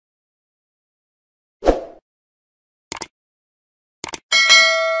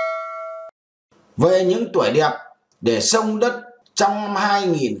Về những tuổi đẹp để xông đất trong năm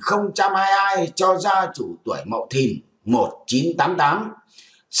 2022 cho gia chủ tuổi Mậu Thìn 1988.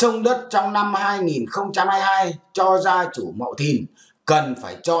 Xông đất trong năm 2022 cho gia chủ Mậu Thìn cần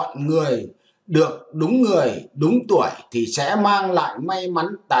phải chọn người đúng tuổi thì sẽ mang lại may mắn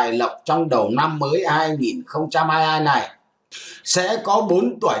tài lộc trong đầu năm mới 2022 này. Sẽ có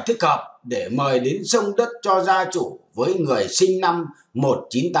 4 tuổi thích hợp để mời đến xông đất cho gia chủ với người sinh năm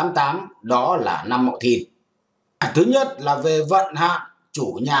 1988, đó là năm Mậu Thìn. Thứ nhất là về vận hạn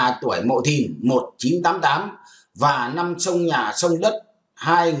chủ nhà tuổi Mậu Thìn 1988 và năm xông nhà xông đất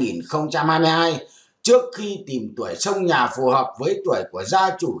 2022. Trước khi tìm tuổi xông nhà phù hợp với tuổi của gia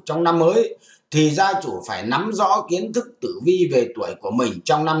chủ trong năm mới thì gia chủ phải nắm rõ kiến thức tử vi về tuổi của mình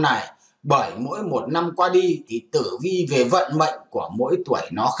trong năm này, bởi mỗi một năm qua đi thì tử vi về vận mệnh của mỗi tuổi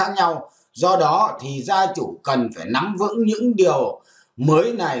nó khác nhau. Do đó thì gia chủ cần phải nắm vững những điều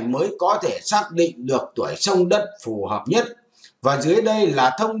mới này mới có thể xác định được tuổi xông đất phù hợp nhất. Và dưới đây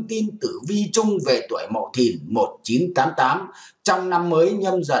là thông tin tử vi chung về tuổi Mậu Thìn 1988 trong năm mới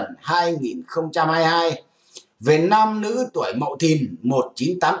Nhâm Dần 2022. Về nam nữ tuổi Mậu Thìn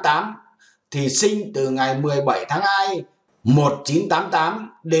 1988 thì sinh từ ngày 17 tháng 2 1988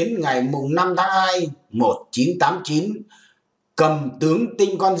 đến ngày mùng 5 tháng 2 1989, cầm tướng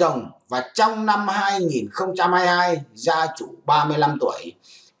tinh con rồng, và trong năm 2022 gia chủ 35 tuổi.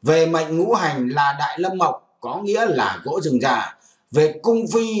 Về mệnh ngũ hành là đại lâm mộc, có nghĩa là gỗ rừng già. Về cung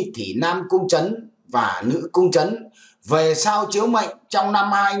phi thì nam cung chấn và nữ cung chấn. Về sao chiếu mệnh trong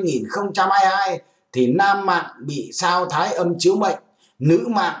năm 2022 thì nam mạng bị sao thái âm chiếu mệnh, nữ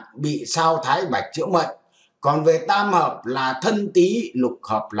mạng bị sao thái bạch chiếu mệnh. Còn về tam hợp là thân tý, lục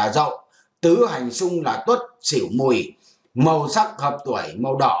hợp là dậu, tứ hành xung là tuất, sửu, mùi. Màu sắc hợp tuổi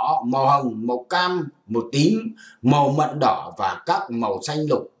màu đỏ, màu hồng, màu cam, màu tím, màu mận đỏ và các màu xanh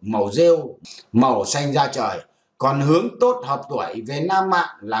lục, màu rêu, màu xanh da trời. Còn hướng tốt hợp tuổi về nam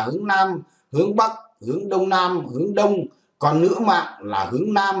mạng là hướng nam, hướng bắc, hướng đông nam, hướng đông. Còn nữ mạng là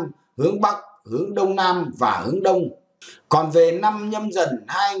hướng nam, hướng bắc, hướng đông nam và hướng đông. Còn về năm Nhâm Dần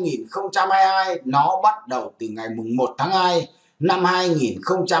 2022, nó bắt đầu từ ngày mùng 1 tháng 2 năm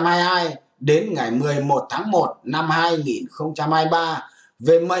 2022 đến ngày 11 tháng 1 năm 2023.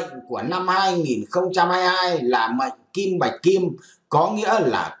 Về mệnh của năm 2022 là mệnh kim bạch kim, có nghĩa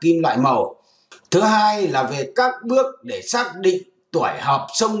là kim loại màu. Thứ hai là về các bước để xác định tuổi hợp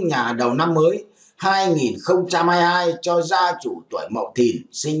xông nhà đầu năm mới 2022 cho gia chủ tuổi Mậu Thìn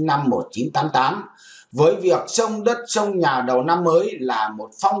sinh năm 1988. Với việc xông đất xông nhà đầu năm mới là một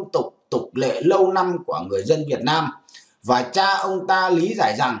phong tục tục lệ lâu năm của người dân Việt Nam, và cha ông ta lý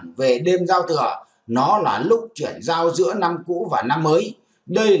giải rằng về đêm giao thừa nó là lúc chuyển giao giữa năm cũ và năm mới.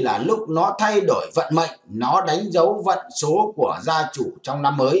 Đây là lúc nó thay đổi vận mệnh, nó đánh dấu vận số của gia chủ trong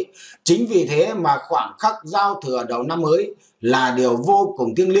năm mới. Chính vì thế mà khoảng khắc giao thừa đầu năm mới là điều vô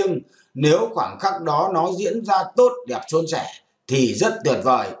cùng thiêng liêng. Nếu khoảng khắc đó nó diễn ra tốt đẹp suôn sẻ thì rất tuyệt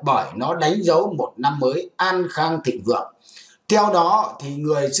vời, bởi nó đánh dấu một năm mới an khang thịnh vượng. Theo đó thì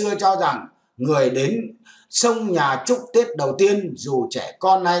người xưa cho rằng người đến xông nhà chúc Tết đầu tiên, dù trẻ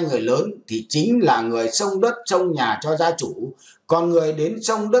con hay người lớn, thì chính là người xông đất xông nhà cho gia chủ. Còn người đến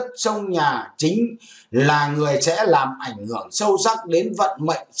xông đất xông nhà chính là người sẽ làm ảnh hưởng sâu sắc đến vận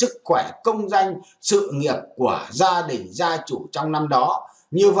mệnh, sức khỏe, công danh, sự nghiệp của gia đình gia chủ trong năm đó.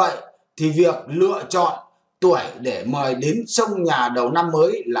 Như vậy thì việc lựa chọn tuổi để mời đến xông nhà đầu năm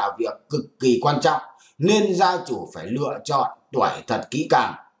mới là việc cực kỳ quan trọng, nên gia chủ phải lựa chọn tuổi thật kỹ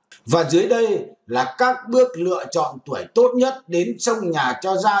càng. Và dưới đây là các bước lựa chọn tuổi tốt nhất đến xông nhà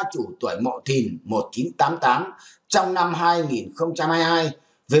cho gia chủ tuổi Mậu Thìn 1988 trong năm 2022.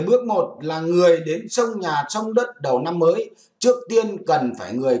 Về bước 1 là người đến xông nhà xông đất đầu năm mới, trước tiên cần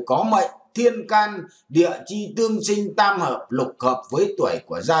phải người có mệnh thiên can, địa chi tương sinh tam hợp, lục hợp với tuổi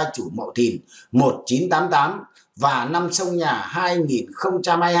của gia chủ Mậu Thìn 1988 và năm xông nhà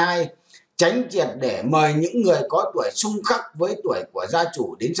 2022. Tránh triệt để mời những người có tuổi xung khắc với tuổi của gia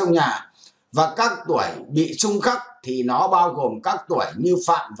chủ đến xông nhà. Và các tuổi bị xung khắc thì nó bao gồm các tuổi như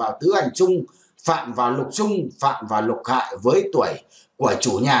phạm vào tứ hành xung, phạm vào lục xung, phạm vào lục hại với tuổi của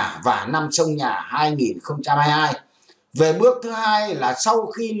chủ nhà và năm xông nhà 2022. Về bước thứ hai là sau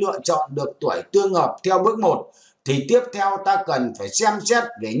khi lựa chọn được tuổi tương hợp theo bước 1 thì tiếp theo ta cần phải xem xét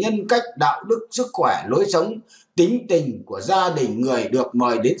về nhân cách, đạo đức, sức khỏe, lối sống, tính tình của gia đình người được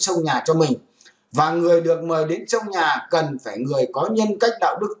mời đến xông nhà cho mình. Và người được mời đến xông nhà cần phải người có nhân cách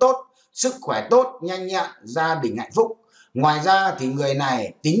đạo đức tốt, sức khỏe tốt, nhanh nhẹn, gia đình hạnh phúc. Ngoài ra thì người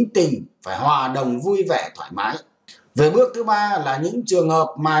này tính tình phải hòa đồng, vui vẻ, thoải mái. Về bước thứ ba là những trường hợp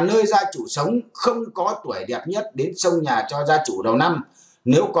mà nơi gia chủ sống không có tuổi đẹp nhất đến xông nhà cho gia chủ đầu năm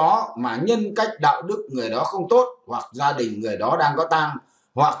Nếu có mà nhân cách đạo đức người đó không tốt, hoặc gia đình người đó đang có tang,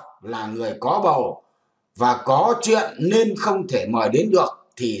 hoặc là người có bầu và có chuyện nên không thể mời đến được,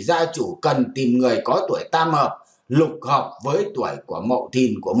 thì gia chủ cần tìm người có tuổi tam hợp, lục hợp với tuổi của Mậu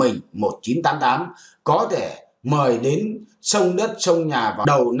Thìn của mình 1988, có thể mời đến xông đất xông nhà vào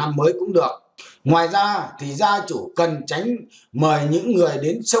đầu năm mới cũng được. Ngoài ra thì gia chủ cần tránh mời những người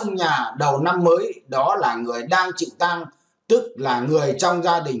đến xông nhà đầu năm mới, đó là người đang chịu tang, tức là người trong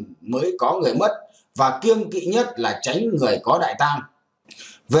gia đình mới có người mất, và kiêng kỵ nhất là tránh người có đại tang.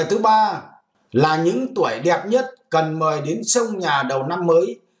 Về thứ ba là những tuổi đẹp nhất cần mời đến xông nhà đầu năm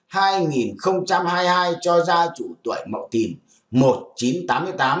mới 2022 cho gia chủ tuổi Mậu Thìn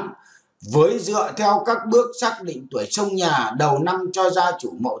 1988. Với dựa theo các bước xác định tuổi xông nhà đầu năm cho gia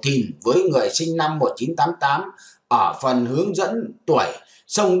chủ Mậu Thìn với người sinh năm 1988 ở phần hướng dẫn tuổi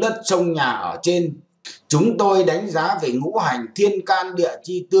xông đất xông nhà ở trên, chúng tôi đánh giá về ngũ hành thiên can địa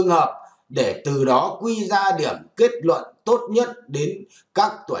chi tương hợp để từ đó quy ra điểm kết luận tốt nhất đến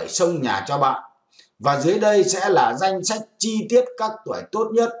các tuổi xông nhà cho bạn. Và dưới đây sẽ là danh sách chi tiết các tuổi tốt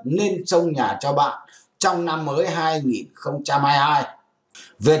nhất nên xông nhà cho bạn trong năm mới 2022.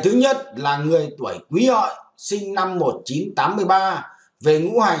 Về thứ nhất là người tuổi Quý Hợi, sinh năm 1983, về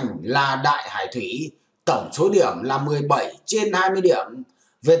ngũ hành là đại hải thủy, tổng số điểm là 17 trên 20 điểm.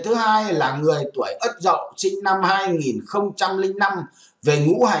 Về thứ hai là người tuổi Ất Dậu, sinh năm 2005, về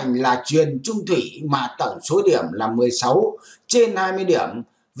ngũ hành là truyền trung thủy mà tổng số điểm là 16 trên 20 điểm.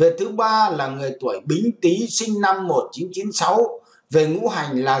 Về thứ ba là người tuổi Bính Tý, sinh năm 1996, về ngũ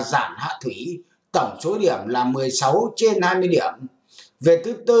hành là giản hạ thủy, tổng số điểm là 16 trên 20 điểm. Về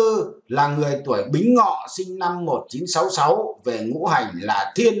thứ tư là người tuổi Bính Ngọ, sinh năm 1966, về ngũ hành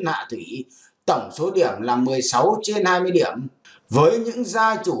là thiên hạ thủy, tổng số điểm là 16 trên 20 điểm. Với những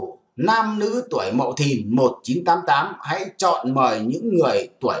gia chủ nam nữ tuổi Mậu Thìn 1988, hãy chọn mời những người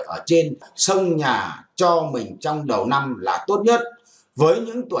tuổi ở trên xông nhà cho mình trong đầu năm là tốt nhất. Với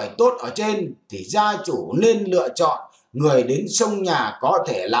những tuổi tốt ở trên thì gia chủ nên lựa chọn người đến xông nhà có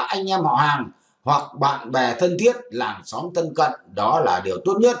thể là anh em họ hàng hoặc bạn bè thân thiết, làng xóm thân cận, đó là điều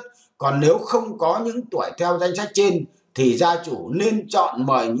tốt nhất. Còn nếu không có những tuổi theo danh sách trên thì gia chủ nên chọn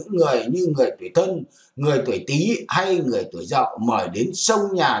mời những người như người tuổi Thân, người tuổi Tý hay người tuổi Dậu mời đến xông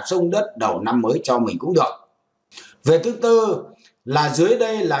nhà xông đất đầu năm mới cho mình cũng được. Về thứ tư là dưới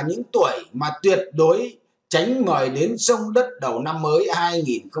đây là những tuổi mà tuyệt đối tránh mời đến xông đất đầu năm mới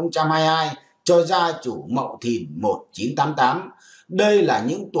 2022 cho gia chủ Mậu Thìn 1988. Đây là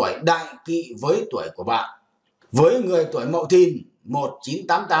những tuổi đại kỵ với tuổi của bạn. Với người tuổi Mậu Thìn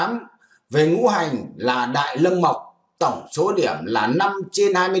 1988, về ngũ hành là đại lâm mộc, tổng số điểm là 5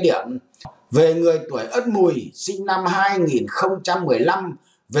 trên 20 điểm. Về người tuổi Ất Mùi, sinh năm 2015,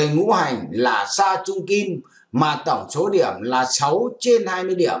 về ngũ hành là sa trung kim mà tổng số điểm là 6 trên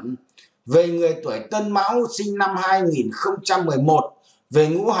 20 điểm. Về người tuổi Tân Mão, sinh năm 2011, về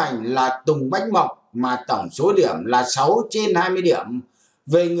ngũ hành là tùng bách mộc mà tổng số điểm là 6 trên 20 điểm.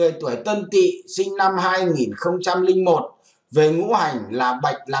 Về người tuổi Tân Tỵ, sinh năm 2001, về ngũ hành là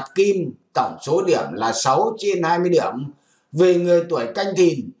bạch lạp kim, tổng số điểm là 6 trên 20 điểm. Về người tuổi Canh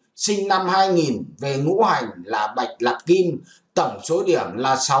Thìn, sinh năm 2000, về ngũ hành là bạch lạp kim, tổng số điểm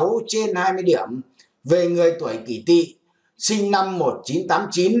là 6 trên 20 điểm. Về người tuổi Kỷ Tỵ, sinh năm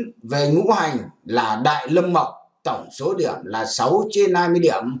 1989, về ngũ hành là đại lâm mộc, tổng số điểm là 6 trên 20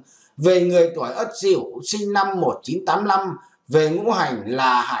 điểm. Về người tuổi Ất Sửu, sinh năm 1985, về ngũ hành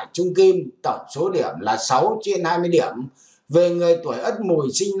là hải trung kim, tổng số điểm là 6 trên 20 điểm. Về người tuổi Ất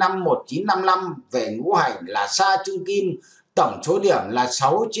Mùi, sinh năm 1955, về ngũ hành là sa trung kim, tổng số điểm là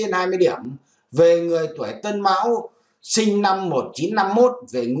 6 trên 20 điểm. Về người tuổi Tân Mão, sinh năm 1951,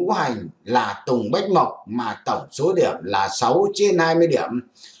 về ngũ hành là tùng bách mộc mà tổng số điểm là 6 trên 20 điểm.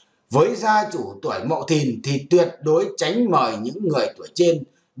 Với gia chủ tuổi Mậu Thìn thì tuyệt đối tránh mời những người tuổi trên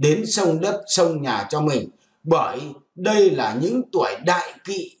đến xông đất xông nhà cho mình, bởi đây là những tuổi đại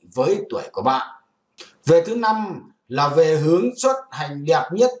kỵ với tuổi của bạn. Về thứ năm là về hướng xuất hành đẹp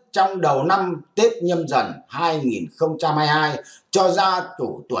nhất trong đầu năm Tết Nhâm Dần 2022 cho gia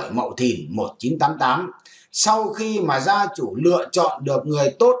chủ tuổi Mậu Thìn 1988. Sau khi mà gia chủ lựa chọn được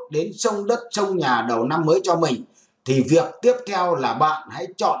người tốt đến xông đất xông nhà đầu năm mới cho mình, thì việc tiếp theo là bạn hãy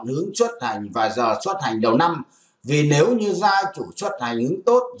chọn hướng xuất hành và giờ xuất hành đầu năm. Vì nếu như gia chủ xuất hành hướng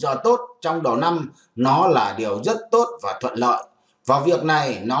tốt, giờ tốt trong đầu năm, nó là điều rất tốt và thuận lợi. Và việc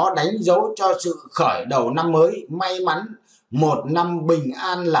này nó đánh dấu cho sự khởi đầu năm mới may mắn, một năm bình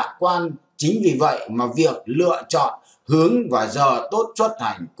an lạc quan. Chính vì vậy mà việc lựa chọn hướng và giờ tốt xuất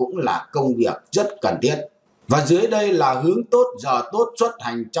hành cũng là công việc rất cần thiết. Và dưới đây là hướng tốt, giờ tốt xuất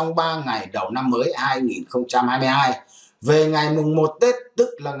hành trong 3 ngày đầu năm mới 2022. Về ngày mùng 1 Tết, tức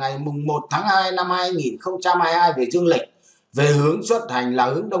là ngày mùng 1 tháng 2 năm 2022 về dương lịch, về hướng xuất hành là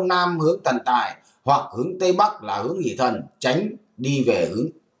hướng Đông Nam, hướng thần tài, hoặc hướng Tây Bắc là hướng Hỷ Thần, tránh đi về hướng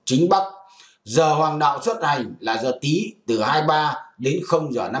chính Bắc. Giờ hoàng đạo xuất hành là giờ Tý từ 23 đến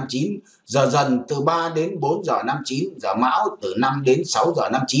 0 giờ 59, giờ Dần từ 3 đến 4 giờ 59, giờ Mão từ 5 đến 6 giờ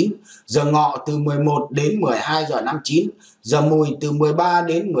 59, giờ Ngọ từ 11 đến 12 giờ 59, giờ Mùi từ 13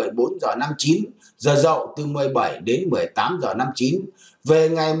 đến 14 giờ 59, giờ Dậu từ 17 đến 18 giờ 59. Về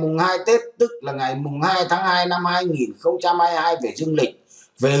ngày mùng 2 Tết, tức là ngày mùng 2 tháng 2 năm 2022 về dương lịch,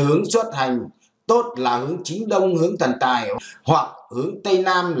 về hướng xuất hành tốt là hướng chính Đông, hướng thần tài, hoặc hướng Tây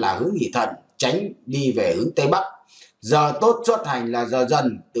Nam là hướng Hỷ Thần, tránh đi về hướng Tây Bắc. Giờ tốt xuất hành là giờ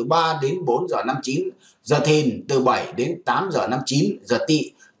Dần từ 3 đến 4 giờ 59, giờ Thìn từ 7 đến 8 giờ 59, giờ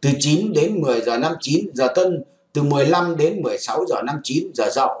Tỵ từ 9 đến 10 giờ 59, giờ Tân từ 15 đến 16 giờ 59, giờ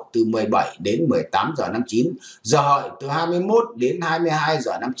Dậu từ 17 đến 18 giờ 59, giờ Hợi từ 21 đến 22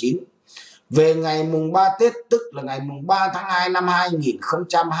 giờ 59. Về ngày mùng 3 Tết, tức là ngày mùng 3 tháng 2 năm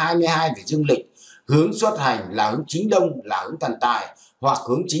 2022 về dương lịch, hướng xuất hành là hướng chính Đông là hướng thần tài, hoặc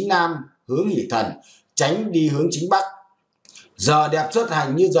hướng chính Nam hướng Hỷ Thần, tránh đi hướng chính Bắc. Giờ đẹp xuất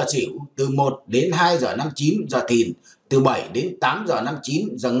hành như giờ Sửu từ 1 đến 2 giờ 59, giờ Thìn từ 7 đến 8 giờ 59,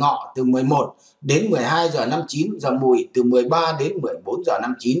 giờ Ngọ từ 11 đến 12 giờ 59, giờ Mùi từ 13 đến 14 giờ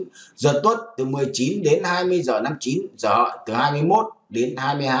 59, giờ Tuất từ 19 đến 20 giờ 59, giờ Hợi từ 21 đến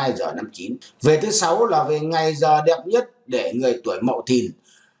 22 giờ 59. Về thứ sáu là về ngày giờ đẹp nhất để người tuổi Mậu Thìn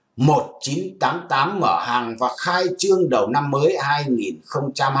 1988 mở hàng và khai trương đầu năm mới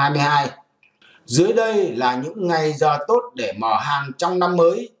 2022. Dưới đây là những ngày giờ tốt để mở hàng trong năm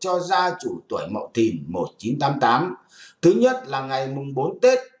mới cho gia chủ tuổi Mậu Thìn 1988. Thứ nhất là ngày mùng 4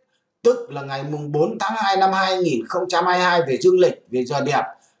 Tết, tức là ngày mùng 4 tháng 2 năm 2022 về dương lịch, về giờ đẹp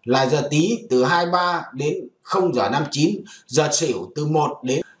là giờ Tý từ 23 đến 0 giờ 59, giờ Sửu từ 1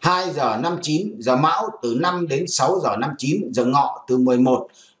 đến 2 giờ 59, giờ Mão từ 5 đến 6 giờ 59, giờ Ngọ từ 11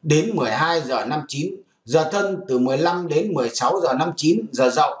 đến 12 giờ 59, giờ Thân từ 15 đến 16 giờ 59, giờ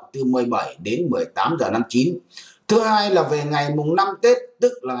Dậu từ 17 đến 18 giờ 59. Thứ hai là về ngày mùng 5 Tết,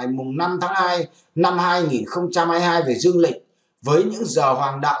 tức là ngày mùng 5 tháng 2 năm 2022 về dương lịch, với những giờ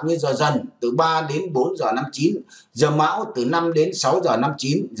hoàng đạo như giờ Dần từ 3 đến 4 giờ 59, giờ Mão từ 5 đến 6 giờ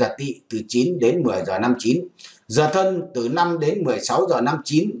 59, giờ Tỵ từ 9 đến 10 giờ 59, giờ Thân từ 5 đến 16 giờ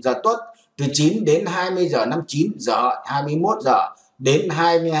 59, giờ Tuất từ 9 đến 20 giờ 59, giờ Hợi 21 giờ đến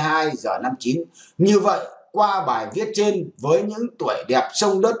 22 giờ 59. Như vậy, qua bài viết trên với những tuổi đẹp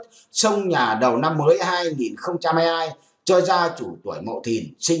xông đất, xông nhà đầu năm mới 2022 cho gia chủ tuổi Mậu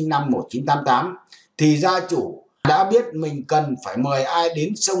Thìn sinh năm 1988, thì gia chủ đã biết mình cần phải mời ai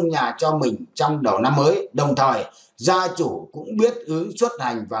đến xông nhà cho mình trong đầu năm mới. Đồng thời, gia chủ cũng biết hướng xuất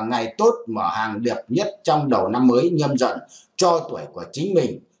hành và ngày tốt mở hàng đẹp nhất trong đầu năm mới Nhâm Dần cho tuổi của chính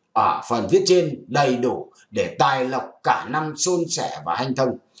mình. Ở phần viết trên đầy đủ để tài lộc cả năm suôn sẻ và hanh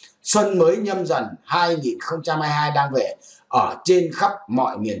thông. Xuân mới Nhâm Dần 2022 đang về ở trên khắp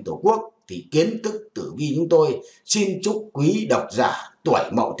mọi miền Tổ quốc, thì kiến thức tử vi chúng tôi xin chúc quý độc giả tuổi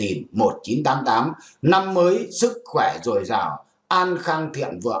Mậu Thìn 1988 năm mới sức khỏe dồi dào, an khang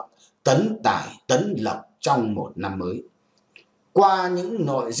thịnh vượng, tấn tài tấn lộc trong một năm mới. Qua những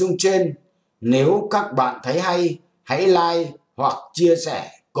nội dung trên, nếu các bạn thấy hay, hãy like hoặc chia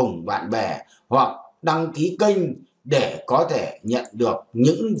sẻ cùng bạn bè, hoặc đăng ký kênh để có thể nhận được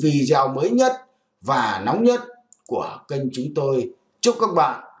những video mới nhất và nóng nhất của kênh chúng tôi. Chúc các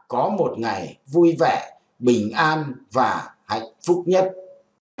bạn có một ngày vui vẻ, bình an và hạnh phúc nhất.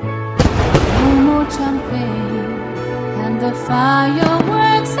 No more jumping and the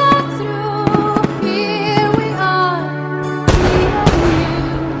fireworks are through.